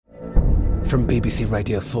From BBC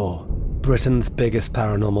Radio 4, Britain's biggest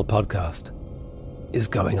paranormal podcast is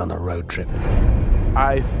going on a road trip.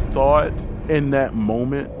 I thought in that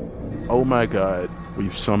moment, oh my God,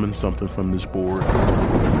 we've summoned something from this board.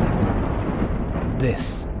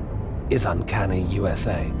 This is Uncanny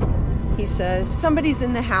USA. He says, somebody's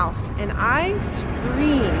in the house, and I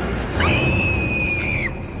screamed.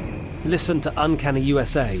 Listen to Uncanny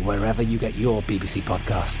USA wherever you get your BBC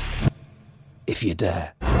podcasts, if you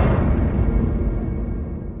dare.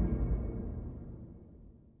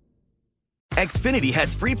 Xfinity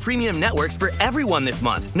has free premium networks for everyone this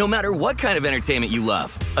month, no matter what kind of entertainment you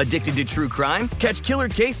love. Addicted to true crime? Catch killer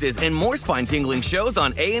cases and more spine-tingling shows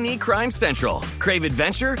on A&E Crime Central. Crave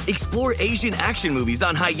adventure? Explore Asian action movies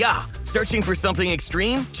on Hi-YAH. Searching for something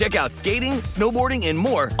extreme? Check out skating, snowboarding, and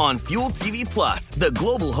more on Fuel TV Plus, the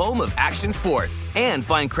global home of action sports. And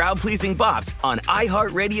find crowd-pleasing bops on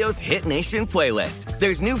iHeartRadio's Hit Nation playlist.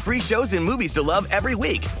 There's new free shows and movies to love every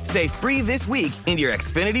week. Say free this week in your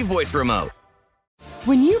Xfinity voice remote.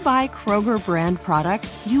 When you buy Kroger brand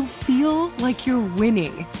products, you feel like you're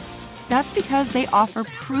winning. That's because they offer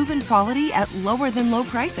proven quality at lower than low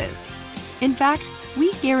prices. In fact,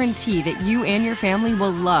 we guarantee that you and your family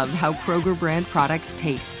will love how Kroger brand products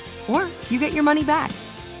taste, or you get your money back.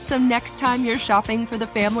 So next time you're shopping for the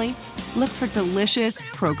family, look for delicious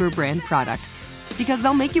Kroger brand products, because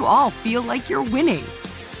they'll make you all feel like you're winning.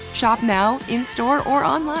 Shop now, in-store, or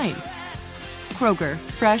online. Kroger,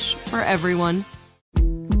 fresh for everyone.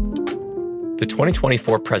 The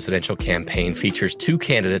 2024 presidential campaign features two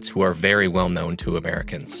candidates who are very well known to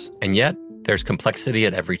Americans. And yet, there's complexity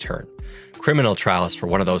at every turn. Criminal trials for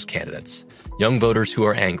one of those candidates. Young voters who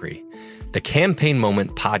are angry. The Campaign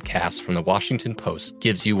Moment podcast from the Washington Post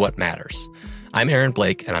gives you what matters. I'm Aaron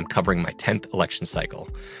Blake, and I'm covering my 10th election cycle.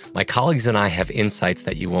 My colleagues and I have insights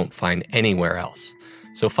that you won't find anywhere else.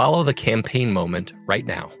 So follow The Campaign Moment right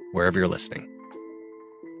now, wherever you're listening.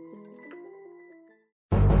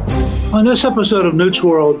 On this episode of Newt's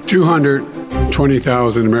World,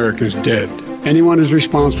 220,000 Americans dead. Anyone who's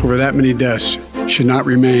responsible for that many deaths should not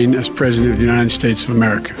remain as president of the United States of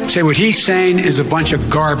America. Say what he's saying is a bunch of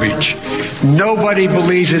garbage. Nobody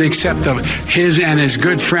believes it except his and his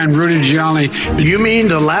good friend Rudy Giuliani. You mean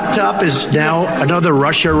the laptop is now another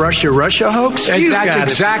Russia hoax? That's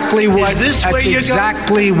exactly what.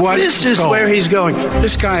 This is where he's going.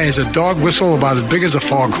 This guy is a dog whistle about as big as a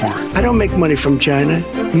foghorn. I don't make money from China.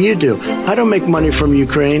 You do. I don't make money from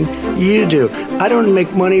Ukraine. You do. I don't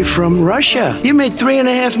make money from Russia. You made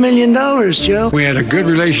 $3.5 million, Joe. We had a good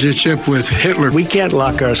relationship with Hitler. We can't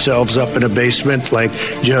lock ourselves up in a basement like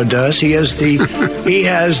Joe does. He has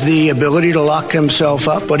the ability to lock himself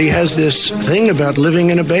up, but he has this thing about living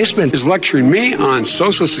in a basement. He's lecturing me on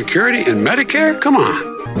Social Security and Medicare? Come on.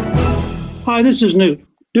 Hi, this is Newt.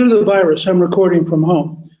 Due to the virus, I'm recording from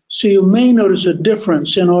home, so you may notice a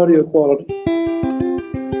difference in audio quality.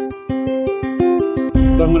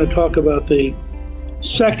 I'm going to talk about the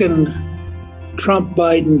second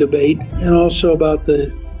Trump-Biden debate and also about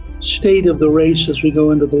the state of the race as we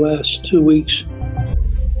go into the last 2 weeks.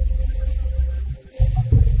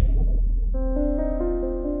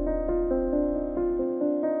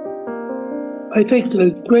 I think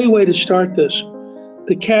the great way to start this,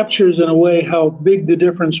 that captures in a way how big the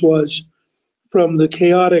difference was from the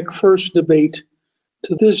chaotic first debate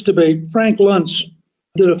to this debate. Frank Luntz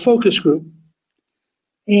did a focus group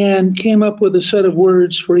and came up with a set of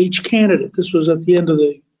words for each candidate. This was at the end of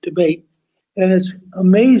the debate. And it's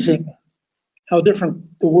amazing how different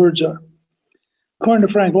the words are. According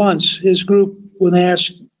to Frank Luntz, his group, when they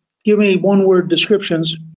asked, give me one-word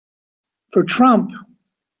descriptions, for Trump,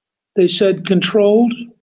 they said controlled,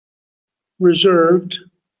 reserved,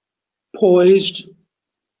 poised,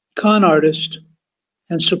 con artist,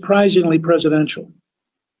 and surprisingly presidential.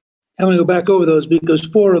 I'm going to go back over those because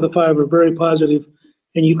 4 of the 5 are very positive,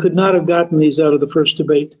 and you could not have gotten these out of the first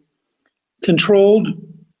debate. Controlled,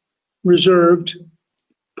 reserved,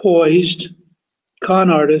 poised, con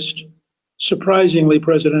artist, surprisingly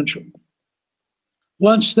presidential.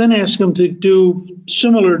 Luntz then asked him to do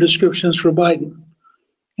similar descriptions for Biden.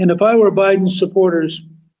 And if I were Biden's supporters,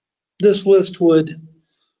 this list would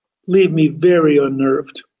leave me very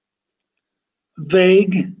unnerved.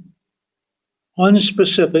 Vague,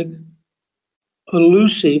 unspecific,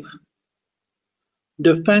 elusive,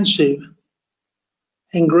 defensive,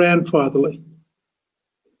 and grandfatherly.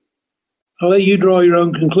 I'll let you draw your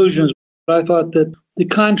own conclusions, but I thought that the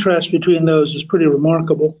contrast between those is pretty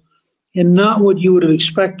remarkable and not what you would have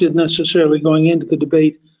expected necessarily going into the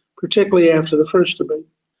debate, particularly after the first debate.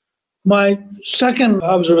 My second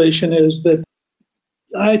observation is that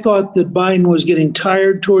I thought that Biden was getting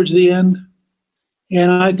tired towards the end.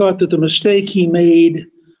 And I thought that the mistake he made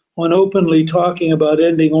on openly talking about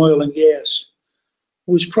ending oil and gas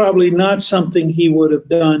was probably not something he would have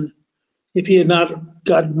done if he had not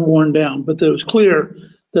gotten worn down. But it was clear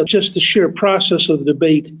that just the sheer process of the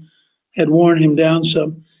debate had worn him down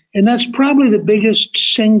some. And that's probably the biggest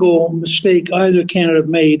single mistake either candidate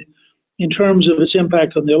made in terms of its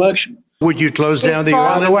impact on the election. Would you close down the oil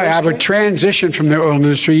industry? By the way, I would transition from the oil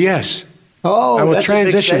industry, yes. Oh, I will that's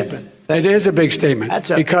transition. a big statement. It is a big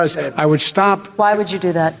statement. Because I would stop. Why would you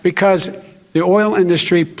do that? Because the oil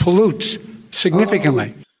industry pollutes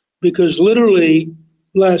significantly. Because literally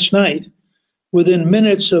last night, within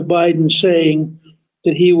minutes of Biden saying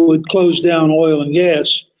that he would close down oil and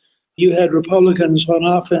gas, you had Republicans on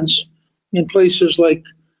offense in places like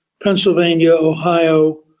Pennsylvania,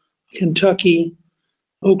 Ohio, Kentucky,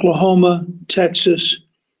 Oklahoma, Texas,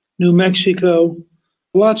 New Mexico,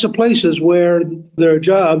 lots of places where there are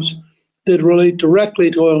jobs that relate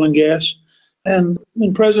directly to oil and gas. And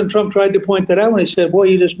when President Trump tried to point that out, when he said, boy,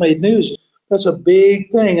 you just made news. That's a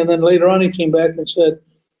big thing. And then later on, he came back and said,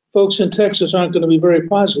 folks in Texas aren't going to be very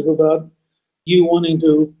positive about you wanting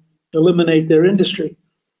to eliminate their industry.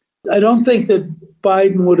 I don't think that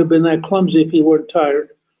Biden would have been that clumsy if he weren't tired.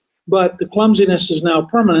 But the clumsiness is now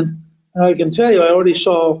permanent. And I can tell you, I already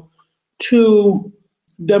saw 2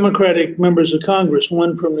 Democratic members of Congress,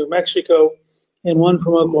 one from New Mexico and one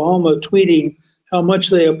from Oklahoma, tweeting how much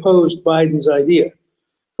they opposed Biden's idea,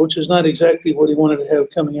 which is not exactly what he wanted to have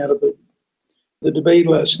coming out of the debate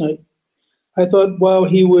last night. I thought while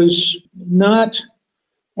he was not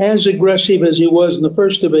as aggressive as he was in the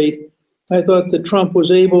first debate, I thought that Trump was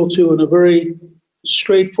able to, in a very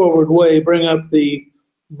straightforward way, bring up the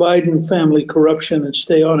Biden family corruption and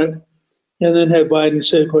stay on it. And then have Biden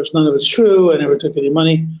say, of course, none of it's true. I never took any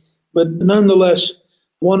money. But nonetheless,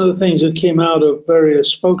 one of the things that came out of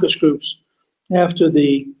various focus groups after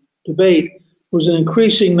the debate was an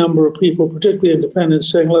increasing number of people, particularly independents,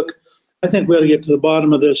 saying, look, I think we ought to get to the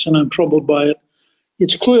bottom of this, and I'm troubled by it.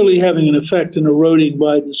 It's clearly having an effect in eroding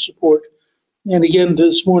Biden's support. And again,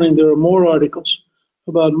 this morning, there are more articles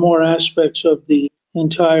about more aspects of the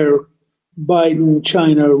entire Biden,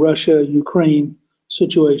 China, Russia, Ukraine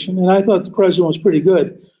situation. And I thought the president was pretty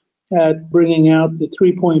good at bringing out the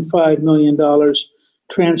 $3.5 million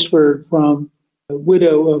transferred from the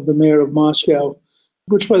widow of the mayor of Moscow,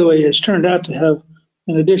 which, by the way, has turned out to have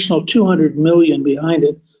an additional $200 million behind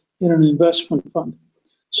it in an investment fund.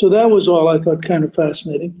 So that was all I thought kind of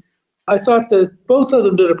fascinating. I thought that both of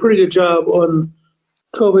them did a pretty good job on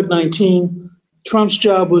COVID-19. Trump's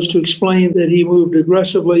job was to explain that he moved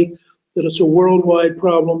aggressively, that it's a worldwide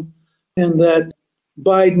problem, and that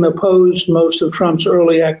Biden opposed most of Trump's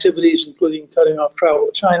early activities, including cutting off travel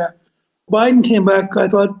to China. Biden came back, I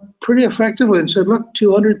thought, pretty effectively and said, look,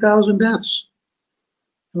 200,000 deaths.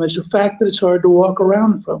 And it's a fact that it's hard to walk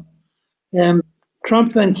around from. And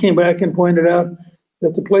Trump then came back and pointed out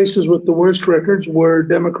that the places with the worst records were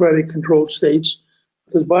Democratic-controlled states,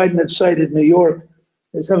 because Biden had cited New York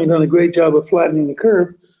as having done a great job of flattening the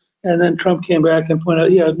curve. And then Trump came back and pointed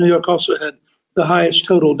out, yeah, New York also had the highest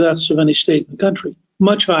total deaths of any state in the country,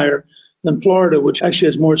 much higher than Florida, which actually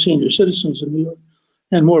has more senior citizens than New York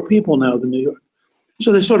and more people now than New York.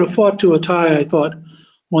 So they sort of fought to a tie, I thought,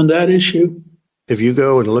 on that issue. If you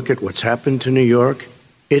go and look at what's happened to New York,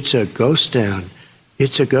 it's a ghost town.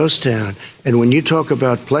 It's a ghost town. And when you talk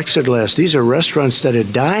about plexiglass, these are restaurants that are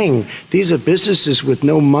dying. These are businesses with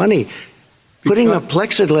no money. Putting up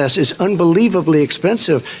plexiglass is unbelievably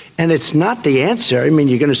expensive, and it's not the answer. I mean,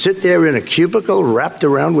 you're going to sit there in a cubicle wrapped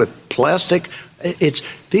around with plastic.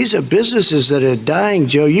 These are businesses that are dying,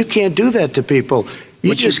 Joe. You can't do that to people.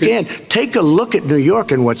 You just can't. Take a look at New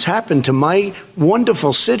York and what's happened to my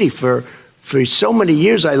wonderful city for so many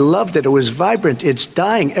years. I loved it. It was vibrant. It's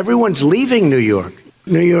dying. Everyone's leaving New York.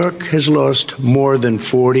 New York has lost more than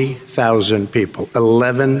 40,000 people,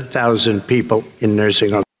 11,000 people in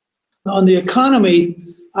nursing homes. On the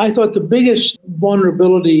economy, I thought the biggest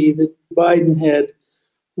vulnerability that Biden had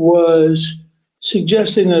was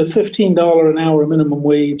suggesting that a $15 an hour minimum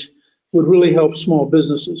wage would really help small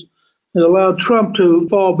businesses. It allowed Trump to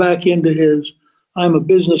fall back into his I'm a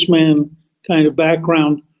businessman kind of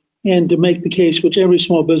background and to make the case, which every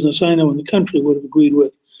small business I know in the country would have agreed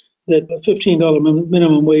with, that a $15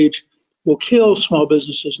 minimum wage will kill small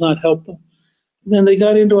businesses, not help them. And then they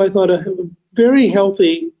got into, I thought, a very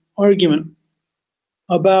healthy argument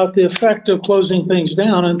about the effect of closing things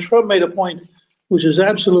down. And Trump made a point, which is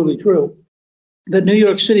absolutely true, that New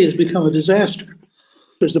York City has become a disaster.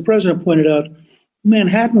 As the president pointed out,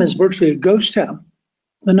 Manhattan is virtually a ghost town.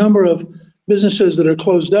 The number of businesses that are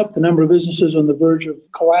closed up, the number of businesses on the verge of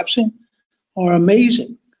collapsing, are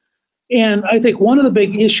amazing. And I think one of the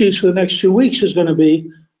big issues for the next 2 weeks is going to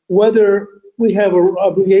be whether we have an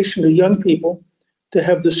obligation to young people to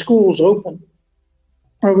have the schools open,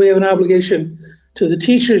 or we have an obligation to the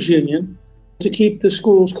teachers union to keep the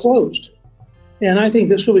schools closed. And I think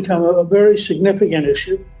this will become a very significant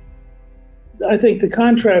issue. I think the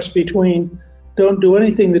contrast between don't do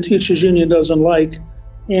anything the teachers union doesn't like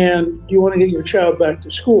and you want to get your child back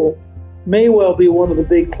to school may well be one of the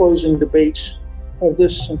big closing debates of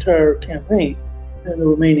this entire campaign in the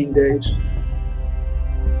remaining days.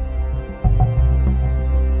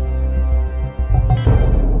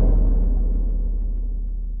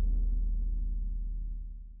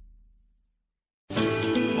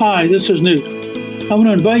 Hi, this is Newt. I want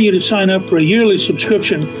to invite you to sign up for a yearly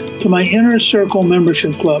subscription to my Inner Circle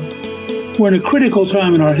membership club. We're in a critical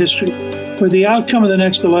time in our history where the outcome of the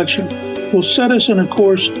next election will set us on a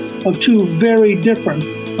course of two very different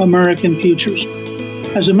American futures.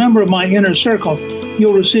 As a member of my Inner Circle,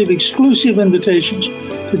 you'll receive exclusive invitations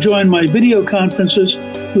to join my video conferences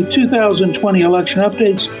with 2020 election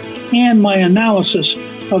updates and my analysis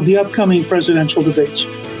of the upcoming presidential debates.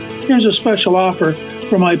 Here's a special offer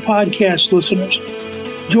for my podcast listeners.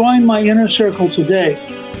 Join my Inner Circle today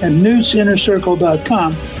at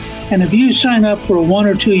newtsinnercircle.com, and if you sign up for a 1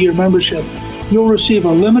 or 2 year membership, you'll receive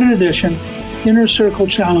a limited edition Inner Circle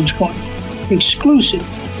Challenge coin, exclusive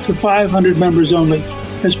to 500 members only,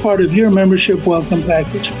 as part of your membership welcome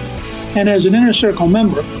package. And as an Inner Circle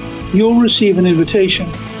member, you'll receive an invitation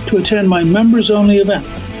to attend my members-only event,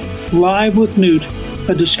 Live with Newt,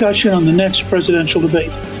 a discussion on the next presidential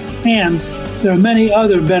debate. And there are many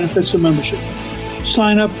other benefits of membership.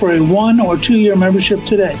 Sign up for a 1 or 2 year membership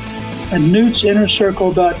today at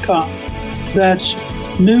newtsinnercircle.com. That's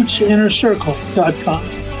newtsinnercircle.com.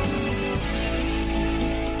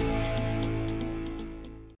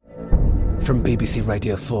 From BBC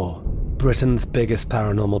Radio 4, Britain's biggest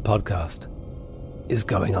paranormal podcast is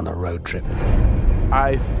going on a road trip.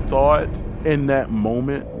 I thought in that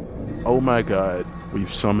moment, oh my God,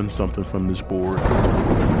 we've summoned something from this board.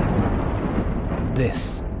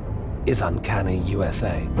 This is Uncanny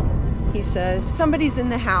USA. He says, somebody's in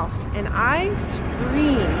the house, and I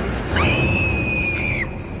screamed.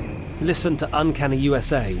 Listen to Uncanny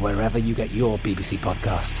USA wherever you get your BBC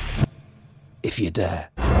podcasts, if you dare.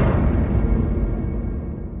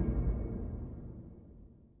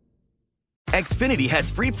 Xfinity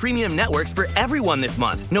has free premium networks for everyone this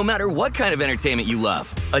month, no matter what kind of entertainment you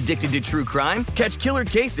love. Addicted to true crime? Catch killer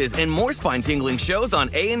cases and more spine-tingling shows on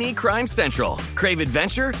A&E Crime Central. Crave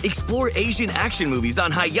adventure? Explore Asian action movies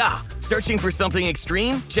on Hi-YAH. Searching for something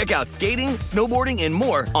extreme? Check out skating, snowboarding, and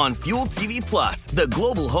more on Fuel TV Plus, the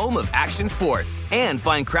global home of action sports. And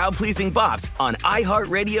find crowd-pleasing bops on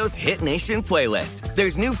iHeartRadio's Hit Nation playlist.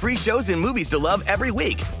 There's new free shows and movies to love every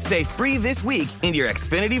week. Say free this week in your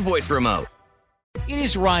Xfinity voice remote. It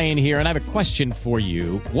is Ryan here, and I have a question for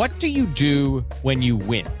you. What do you do when you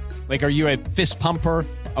win? Like, are you a fist pumper,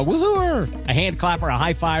 a woohooer, a hand clapper, a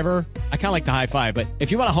high fiver? I kind of like the high five, but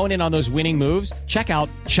if you want to hone in on those winning moves, check out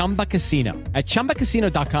Chumba Casino. At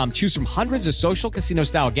ChumbaCasino.com, choose from hundreds of social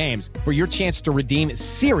casino-style games for your chance to redeem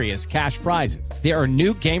serious cash prizes. There are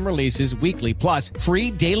new game releases weekly, plus free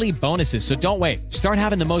daily bonuses, so don't wait. Start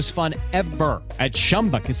having the most fun ever at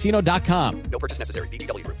ChumbaCasino.com. No purchase necessary.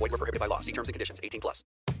 VGW. Void where prohibited by law. See terms and conditions. 18+.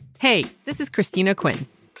 Hey, this is Christina Quinn.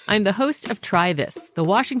 I'm the host of Try This, the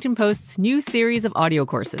Washington Post's new series of audio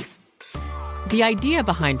courses. The idea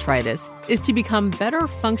behind Try This is to become better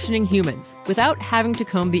functioning humans without having to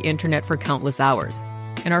comb the internet for countless hours.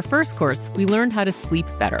 In our first course, we learned how to sleep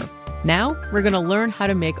better. Now, we're going to learn how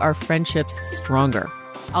to make our friendships stronger.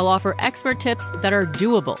 I'll offer expert tips that are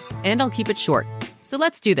doable, and I'll keep it short. So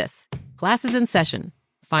let's do this. Class is in session.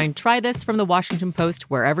 Find Try This from the Washington Post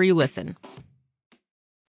wherever you listen.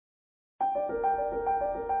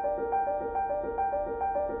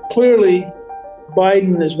 Clearly,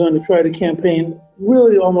 Biden is going to try to campaign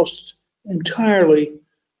really almost entirely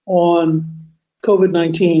on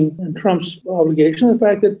COVID-19 and Trump's obligation. The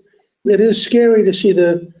fact that it is scary to see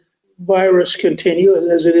the virus continue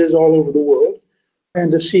as it is all over the world,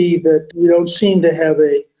 and to see that we don't seem to have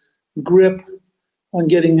a grip on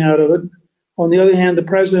getting out of it. On the other hand, the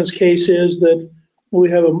president's case is that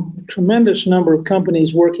we have a tremendous number of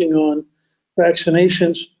companies working on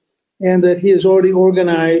vaccinations, and that he has already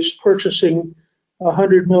organized purchasing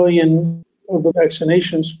 100 million of the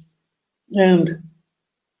vaccinations and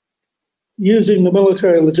using the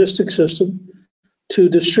military logistics system to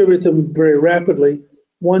distribute them very rapidly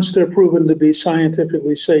once they're proven to be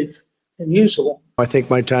scientifically safe and usable. I think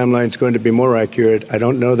my timeline is going to be more accurate. I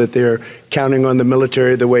don't know that they're counting on the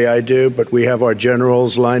military the way I do, but we have our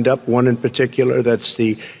generals lined up, one in particular that's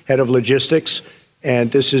the head of logistics,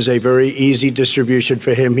 and this is a very easy distribution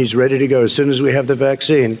for him. He's ready to go as soon as we have the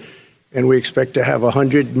vaccine, and we expect to have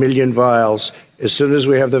 100 million vials. As soon as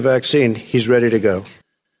we have the vaccine, he's ready to go.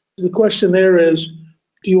 The question there is,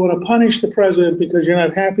 do you want to punish the president because you're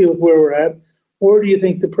not happy with where we're at, or do you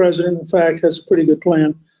think the president, in fact, has a pretty good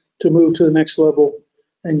plan to move to the next level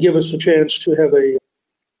and give us a chance to have a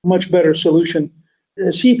much better solution?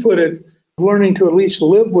 As he put it, learning to at least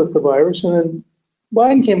live with the virus. And then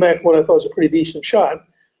Biden came back with what I thought was a pretty decent shot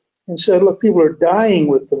and said, look, people are dying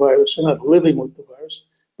with the virus and not living with the virus.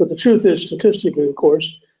 But the truth is, statistically, of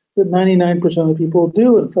course, that 99% of the people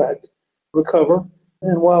do, in fact, recover.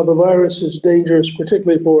 And while the virus is dangerous,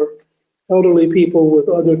 particularly for elderly people with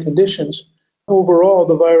other conditions, overall,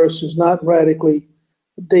 the virus is not radically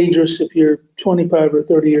dangerous if you're 25 or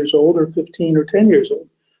 30 years old or 15 or 10 years old.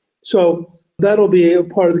 So that'll be a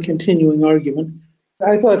part of the continuing argument.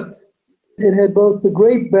 I thought it had both the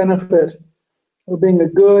great benefit of being a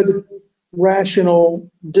good,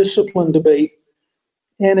 rational, disciplined debate,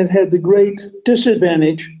 and it had the great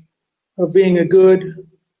disadvantage of being a good,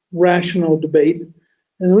 rational debate.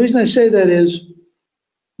 And the reason I say that is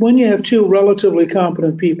when you have two relatively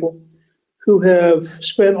competent people who have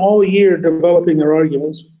spent all year developing their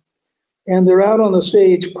arguments, and they're out on the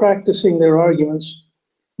stage practicing their arguments,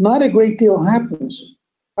 not a great deal happens.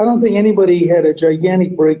 I don't think anybody had a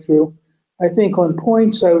gigantic breakthrough. I think on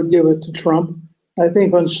points, I would give it to Trump. I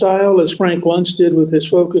think on style, as Frank Luntz did with his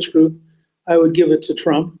focus group, I would give it to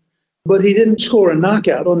Trump. But he didn't score a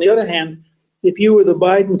knockout. On the other hand, if you were the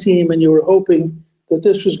Biden team and you were hoping that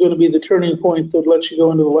this was going to be the turning point that lets you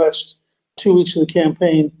go into the last 2 weeks of the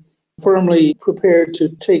campaign firmly prepared to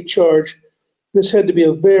take charge, this had to be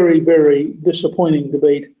a very, very disappointing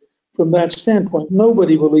debate from that standpoint.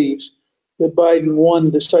 Nobody believes that Biden won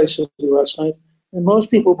decisively last night, and most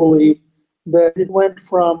people believe that it went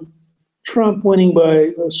from Trump winning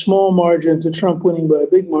by a small margin to Trump winning by a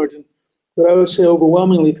big margin. But I would say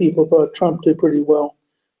overwhelmingly people thought Trump did pretty well.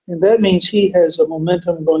 And that means he has a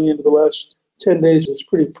momentum going into the last 10 days that's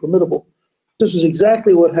pretty formidable. This is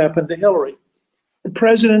exactly what happened to Hillary. The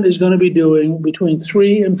president is going to be doing between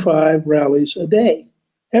 3 and 5 rallies a day,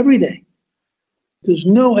 every day. There's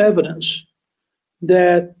no evidence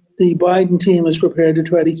that the Biden team is prepared to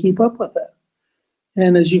try to keep up with that.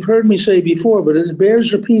 And as you've heard me say before, but it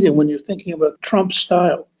bears repeating when you're thinking about Trump's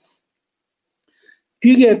style. If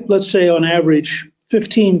you get, let's say, on average,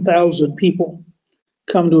 15,000 people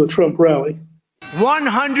come to a Trump rally.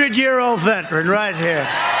 100-year-old veteran right here.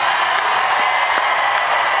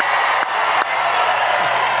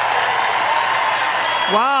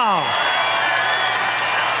 Wow.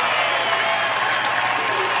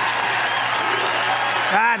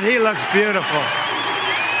 God, he looks beautiful.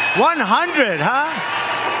 100, huh?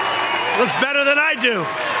 Looks better than I do.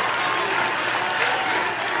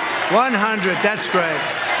 100, that's great.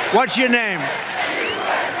 What's your name?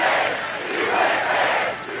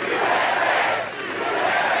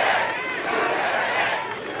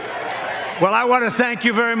 Well, I want to thank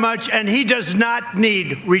you very much, and he does not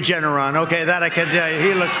need Regeneron, okay? That I can tell you.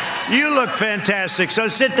 You look fantastic, so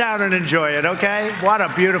sit down and enjoy it, okay? What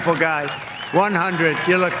a beautiful guy. 100,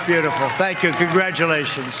 you look beautiful. Thank you,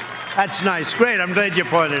 congratulations. That's nice, great, I'm glad you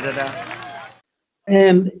pointed it out.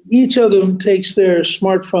 And each of them takes their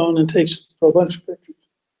smartphone and takes a bunch of pictures.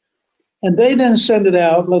 And they then send it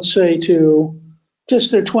out, let's say, to just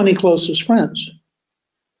their 20 closest friends.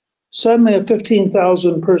 Suddenly a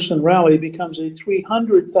 15,000 person rally becomes a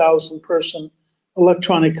 300,000 person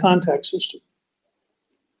electronic contact system.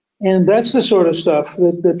 And that's the sort of stuff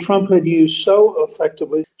that Trump had used so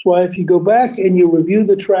effectively. That's why if you go back and you review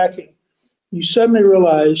the tracking, you suddenly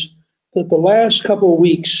realize that the last couple of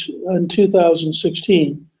weeks in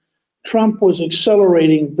 2016, Trump was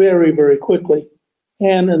accelerating very, very quickly.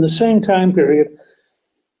 And in the same time period,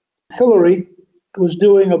 Hillary was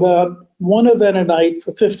doing about one event a night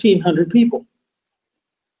for 1,500 people.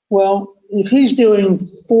 Well, if he's doing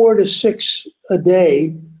 4 to 6 a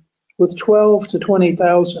day with 12 to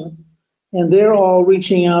 20,000, and they're all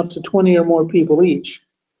reaching out to 20 or more people each,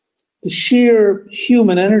 the sheer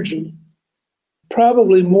human energy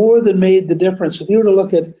probably more than made the difference. If you were to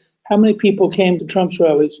look at how many people came to Trump's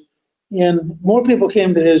rallies, and more people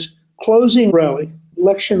came to his closing rally,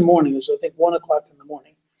 election morning, is I think 1 o'clock in the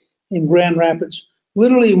morning in Grand Rapids.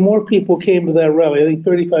 Literally more people came to that rally, I think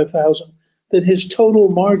 35,000, than his total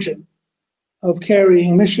margin of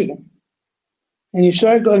carrying Michigan. And you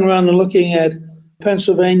start going around and looking at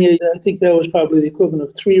Pennsylvania, I think that was probably the equivalent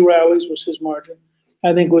of 3 rallies was his margin.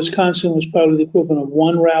 I think Wisconsin was probably the equivalent of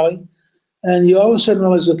 1 rally. And you all of a sudden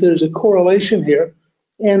realize that there's a correlation here,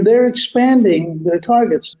 and they're expanding their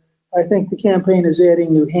targets. I think the campaign is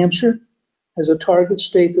adding New Hampshire as a target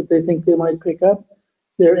state that they think they might pick up.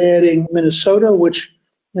 They're adding Minnesota, which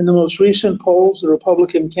in the most recent polls, the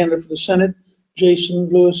Republican candidate for the Senate, Jason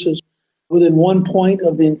Lewis, is within 1 point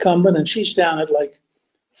of the incumbent, and she's down at like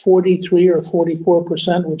 43 or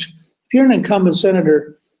 44%, which if you're an incumbent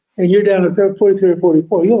senator and you're down at 43 or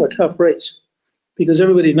 44, you have a tough race because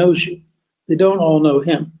everybody knows you. They don't all know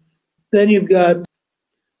him. Then you've got,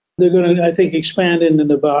 they're going to, I think, expand into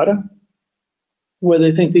Nevada, where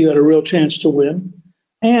they think they got a real chance to win.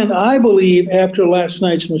 And I believe after last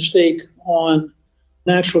night's mistake on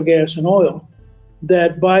natural gas and oil,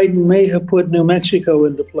 that Biden may have put New Mexico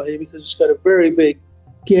into play because it's got a very big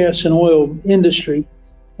gas and oil industry.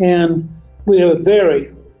 And we have a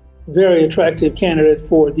very, very attractive candidate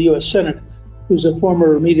for the U.S. Senate, who's a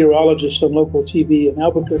former meteorologist on local TV in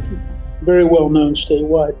Albuquerque, very well known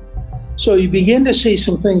statewide. So you begin to see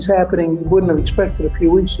some things happening you wouldn't have expected a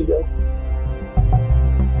few weeks ago.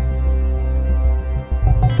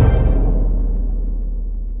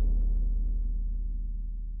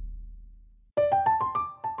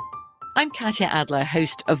 I'm Katya Adler,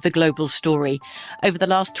 host of The Global Story. Over the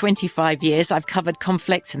last 25 years, I've covered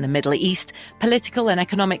conflicts in the Middle East, political and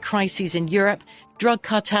economic crises in Europe, drug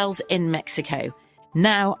cartels in Mexico.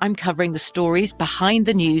 Now I'm covering the stories behind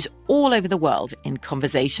the news all over the world in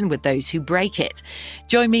conversation with those who break it.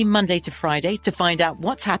 Join me Monday to Friday to find out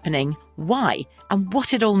what's happening, why, and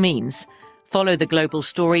what it all means. Follow The Global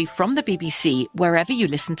Story from the BBC wherever you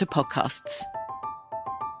listen to podcasts.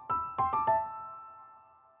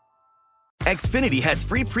 Xfinity has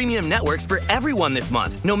free premium networks for everyone this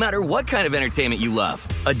month, no matter what kind of entertainment you love.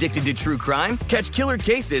 Addicted to true crime? Catch killer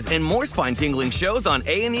cases and more spine-tingling shows on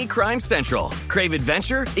A&E Crime Central. Crave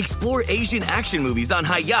adventure? Explore Asian action movies on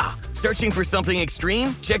Hi-Ya. Searching for something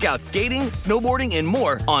extreme? Check out skating, snowboarding, and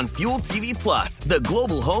more on Fuel TV Plus, the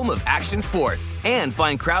global home of action sports. And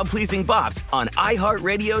find crowd-pleasing bops on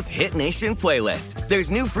iHeartRadio's Hit Nation playlist. There's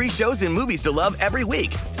new free shows and movies to love every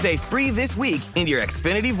week. Say free this week in your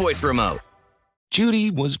Xfinity voice remote.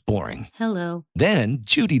 Judy was boring. Hello. Then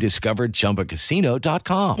Judy discovered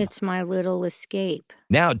ChumbaCasino.com. It's my little escape.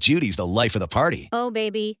 Now Judy's the life of the party. Oh,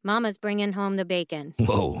 baby, mama's bringing home the bacon.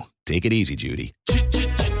 Whoa, take it easy, Judy.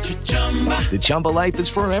 The Chumba life is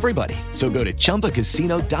for everybody. So go to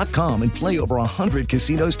ChumbaCasino.com and play over 100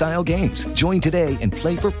 casino-style games. Join today and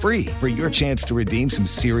play for free for your chance to redeem some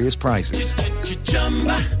serious prizes.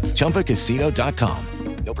 ChumbaCasino.com.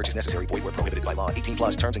 No purchase necessary. Void where prohibited by law. 18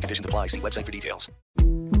 plus terms and conditions apply. See website for details.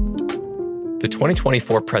 The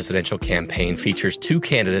 2024 presidential campaign features 2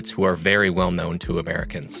 candidates who are very well known to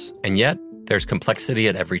Americans. And yet, there's complexity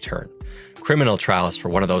at every turn. Criminal trials for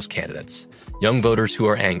one of those candidates. Young voters who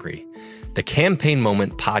are angry. The Campaign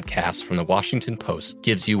Moment podcast from the Washington Post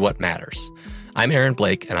gives you what matters. I'm Aaron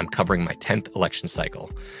Blake, and I'm covering my 10th election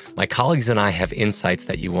cycle. My colleagues and I have insights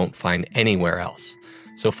that you won't find anywhere else.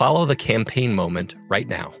 So follow The Campaign Moment right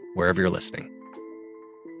now, wherever you're listening.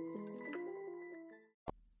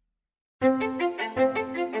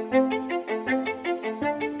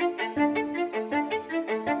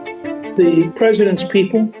 The president's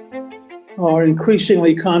people are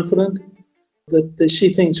increasingly confident that they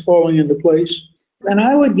see things falling into place. And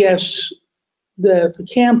I would guess that the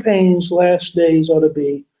campaign's last days ought to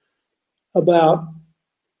be about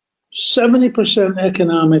 70%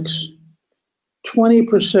 economics,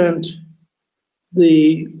 20%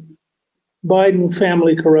 the Biden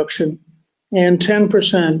family corruption, and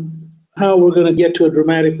 10% how we're going to get to a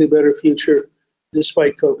dramatically better future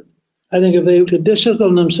despite COVID. I think if they could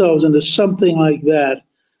discipline themselves into something like that,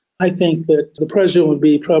 I think that the president would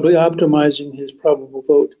be probably optimizing his probable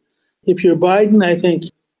vote. If you're Biden, I think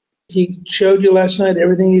he showed you last night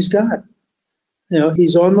everything he's got. You know,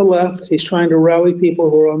 he's on the left. He's trying to rally people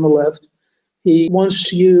who are on the left. He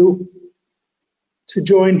wants you to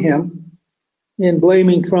join him in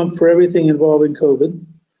blaming Trump for everything involving COVID.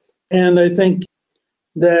 And I think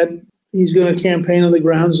that he's going to campaign on the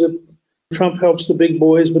grounds that Trump helps the big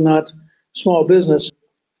boys, but not small business.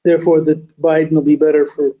 Therefore, that Biden will be better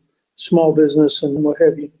for small business and what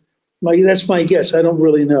have you. That's my guess. I don't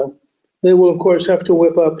really know. They will, of course, have to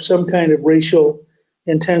whip up some kind of racial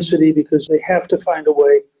intensity because they have to find a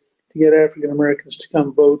way to get African Americans to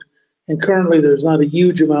come vote. And currently, there's not a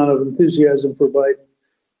huge amount of enthusiasm for Biden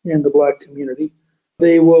in the black community.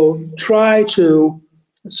 They will try to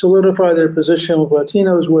solidify their position with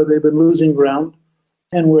Latinos where they've been losing ground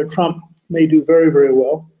and where Trump may do very, very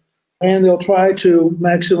well. and they'll try to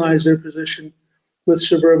maximize their position with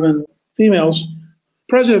suburban females.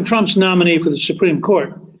 President Trump's nominee for the Supreme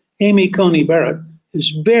Court, Amy Coney Barrett, is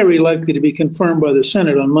very likely to be confirmed by the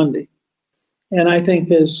Senate on Monday. And I think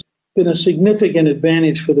has been a significant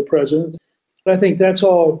advantage for the president. I think that's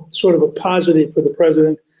all sort of a positive for the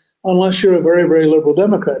president, unless you're a very, very liberal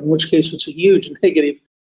Democrat, in which case it's a huge negative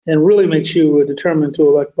and really makes you determined to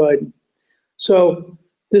elect Biden. So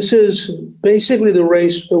this is basically the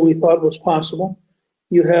race that we thought was possible.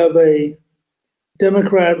 You have a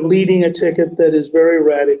Democrat leading a ticket that is very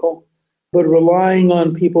radical, but relying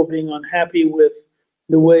on people being unhappy with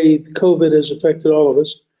the way COVID has affected all of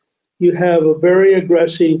us. You have a very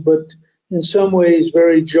aggressive, but in some ways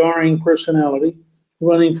very jarring personality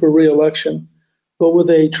running for re-election, but with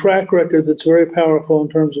a track record that's very powerful in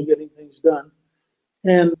terms of getting things done.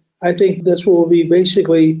 And I think that's what we'll be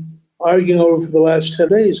basically arguing over for the last 10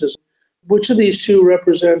 days is which of these two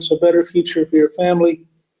represents a better future for your family,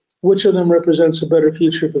 which of them represents a better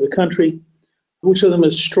future for the country, which of them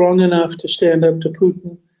is strong enough to stand up to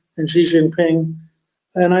Putin and Xi Jinping.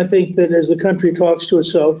 And I think that as the country talks to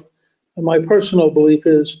itself, and my personal belief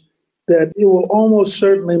is that it will almost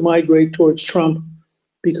certainly migrate towards Trump,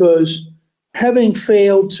 because having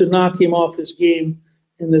failed to knock him off his game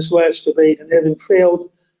in this last debate and having failed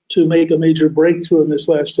to make a major breakthrough in this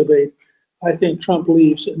last debate, I think Trump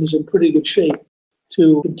leaves and is in pretty good shape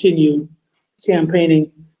to continue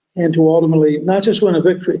campaigning and to ultimately not just win a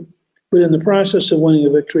victory, but in the process of winning a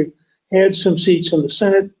victory, add some seats in the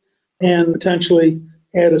Senate and potentially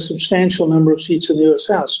add a substantial number of seats in the U.S.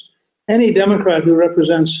 House. Any Democrat who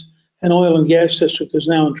represents an oil and gas district is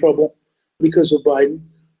now in trouble because of Biden.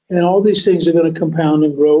 And all these things are going to compound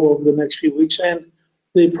and grow over the next few weeks. And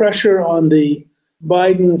the pressure on the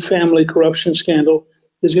Biden family corruption scandal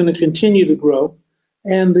is going to continue to grow.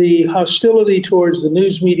 And the hostility towards the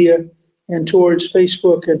news media and towards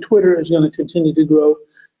Facebook and Twitter is going to continue to grow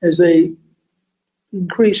as they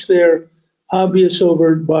increase their obvious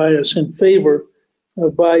overt bias in favor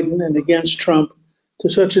of Biden and against Trump to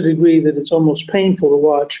such a degree that it's almost painful to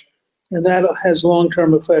watch. And that has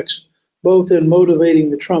long-term effects, both in motivating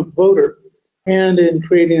the Trump voter and in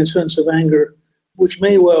creating a sense of anger, which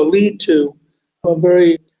may well lead to a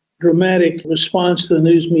very dramatic response to the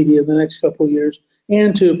news media in the next couple of years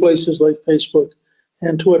and to places like Facebook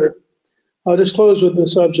and Twitter. I'll just close with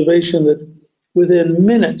this observation that within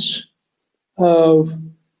minutes of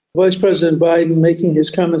Vice President Biden making his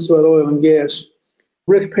comments about oil and gas,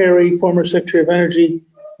 Rick Perry, former Secretary of Energy,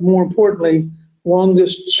 more importantly,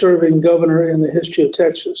 longest-serving governor in the history of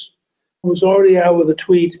Texas, was already out with a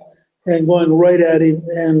tweet and going right at him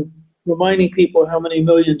and reminding people how many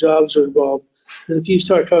million jobs are involved. That if you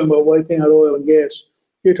start talking about wiping out oil and gas,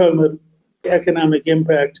 you're talking about economic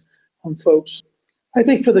impact on folks. I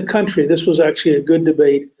think for the country, this was actually a good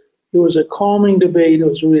debate. It was a calming debate. It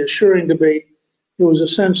was a reassuring debate. It was a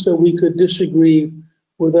sense that we could disagree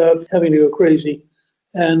without having to go crazy.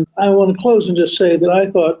 And I want to close and just say that I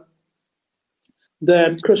thought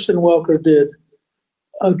that Kristen Welker did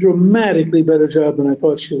a dramatically better job than I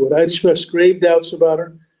thought she would. I expressed grave doubts about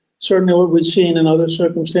her. Certainly what we'd seen in other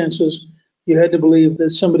circumstances, you had to believe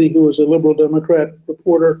that somebody who was a liberal Democrat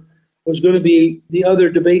reporter was going to be the other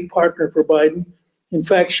debate partner for Biden. In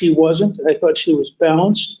fact, she wasn't. I thought she was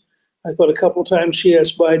balanced. I thought a couple times she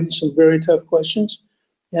asked Biden some very tough questions.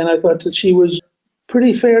 And I thought that she was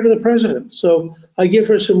pretty fair to the president. So I give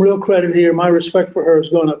her some real credit here. My respect for her has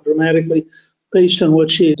gone up dramatically based on what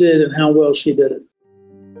she did and how well she did it.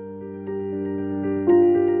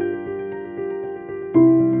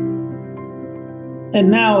 And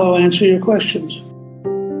now I'll answer your questions.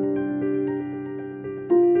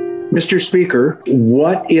 Mr. Speaker,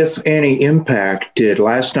 what, if any, impact did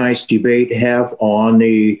last night's debate have on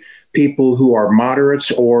the people who are moderates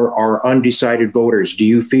or are undecided voters? Do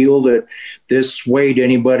you feel that this swayed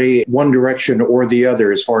anybody one direction or the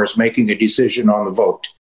other as far as making a decision on the vote?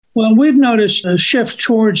 Well, we've noticed a shift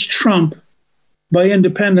towards Trump by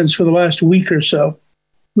independents for the last week or so.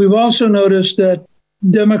 We've also noticed that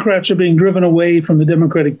Democrats are being driven away from the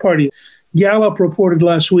Democratic Party. Gallup reported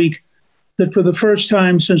last week that for the first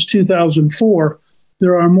time since 2004,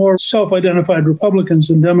 there are more self-identified Republicans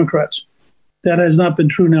than Democrats. That has not been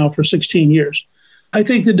true now for 16 years. I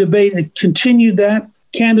think the debate had continued that.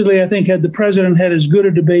 Candidly, I think had the president had as good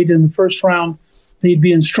a debate in the first round, he'd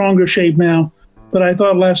be in stronger shape now. But I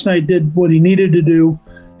thought last night did what he needed to do.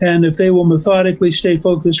 And if they will methodically stay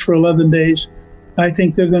focused for 11 days, I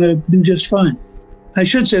think they're going to do just fine. I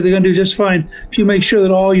should say they're going to do just fine if you make sure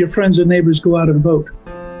that all your friends and neighbors go out and vote.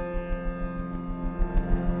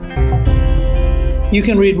 You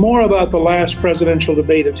can read more about the last presidential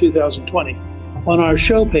debate of 2020 on our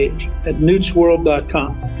show page at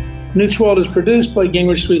newtsworld.com. Newt's World is produced by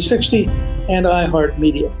Gingrich 360 and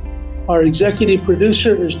iHeartMedia. Our executive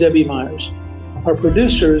producer is Debbie Myers. Our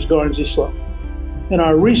producer is Garnsey Sloan. And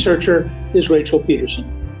our researcher is Rachel Peterson.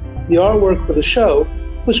 The artwork for the show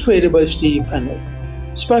was created by Steve Penley.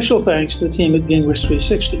 Special thanks to the team at Gingrich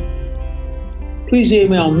 360. Please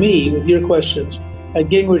email me with your questions at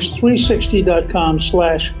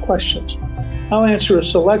gingrich360.com/questions. I'll answer a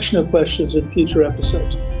selection of questions in future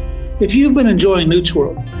episodes. If you've been enjoying Newt's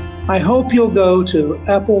World, I hope you'll go to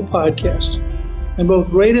Apple Podcasts and both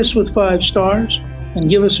rate us with 5 stars and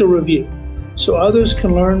give us a review so others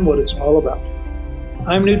can learn what it's all about.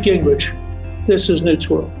 I'm Newt Gingrich. This is Newt's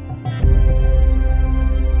World.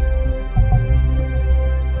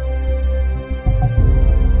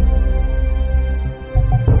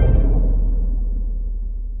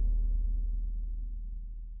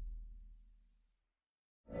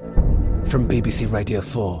 From BBC Radio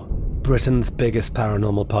 4, Britain's biggest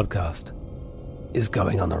paranormal podcast is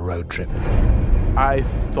going on a road trip. I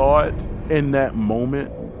thought in that moment,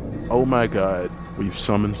 oh my God, we've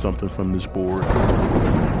summoned something from this board.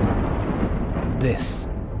 This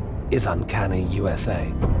is Uncanny USA.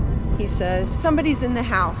 He says, somebody's in the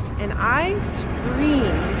house, and I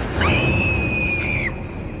screamed.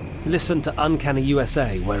 Listen to Uncanny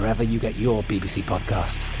USA wherever you get your BBC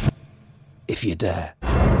podcasts, if you dare.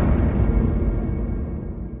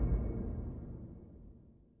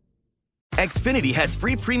 Xfinity has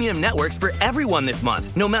free premium networks for everyone this month,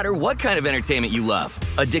 no matter what kind of entertainment you love.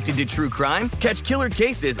 Addicted to true crime? Catch killer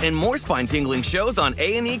cases and more spine-tingling shows on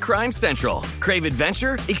A&E Crime Central. Crave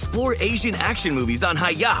adventure? Explore Asian action movies on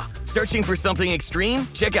Hi-YAH. Searching for something extreme?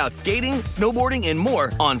 Check out skating, snowboarding, and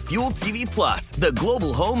more on Fuel TV Plus, the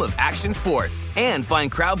global home of action sports. And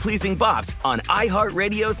find crowd-pleasing bops on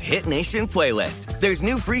iHeartRadio's Hit Nation playlist. There's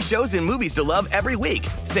new free shows and movies to love every week.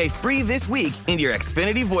 Say free this week in your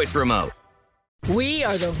Xfinity voice remote. We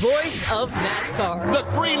are the voice of NASCAR. The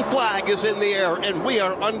green flag is in the air, and we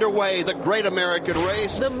are underway. The Great American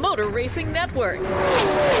Race. The Motor Racing Network.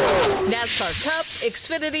 NASCAR Cup,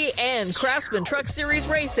 Xfinity, and Craftsman Truck Series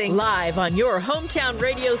Racing live on your hometown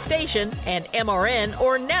radio station and MRN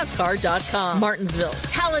or NASCAR.com. Martinsville,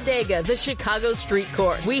 Talladega, the Chicago Street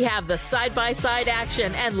Course. We have the side-by-side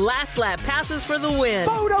action and last lap passes for the win.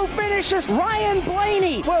 Photo finishes. Ryan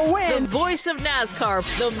Blaney will win. The voice of NASCAR,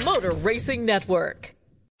 the Motor Racing Network.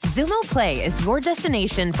 Xumo Play is your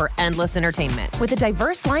destination for endless entertainment. With a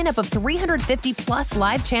diverse lineup of 350-plus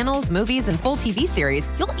live channels, movies, and full TV series,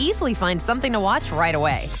 you'll easily find something to watch right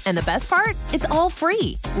away. And the best part? It's all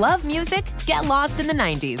free. Love music? Get lost in the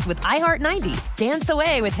 90s with iHeart 90s, dance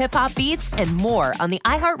away with hip-hop beats, and more on the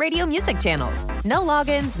iHeartRadio music channels. No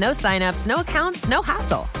logins, no signups, no accounts, no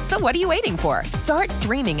hassle. So what are you waiting for? Start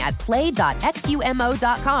streaming at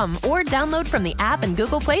play.xumo.com or download from the app and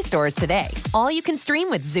Google Play stores today. All you can stream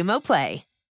with Xumo Play.